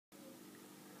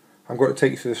I'm going to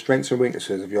take you through the strengths and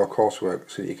weaknesses of your coursework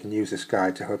so that you can use this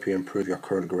guide to help you improve your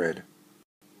current grade.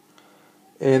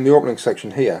 In the opening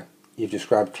section here, you've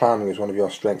described climbing as one of your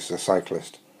strengths as a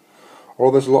cyclist.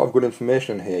 Although there's a lot of good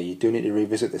information in here, you do need to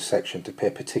revisit this section to pay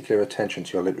particular attention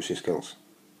to your literacy skills.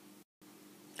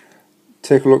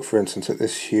 Take a look, for instance, at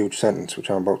this huge sentence which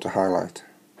I'm about to highlight.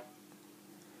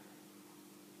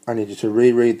 I need you to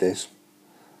reread this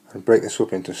and break this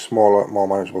up into smaller, more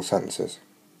manageable sentences.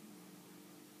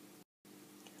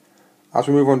 As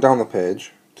we move on down the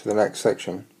page to the next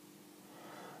section,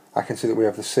 I can see that we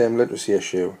have the same literacy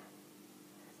issue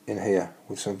in here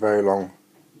with some very long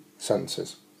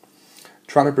sentences.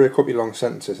 Try to break up your long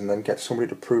sentences and then get somebody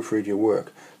to proofread your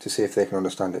work to see if they can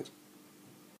understand it.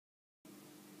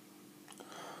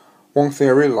 One thing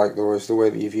I really like though is the way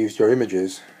that you've used your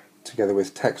images together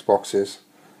with text boxes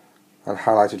and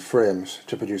highlighted frames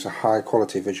to produce a high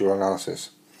quality visual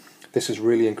analysis. This has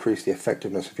really increased the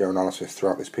effectiveness of your analysis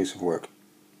throughout this piece of work.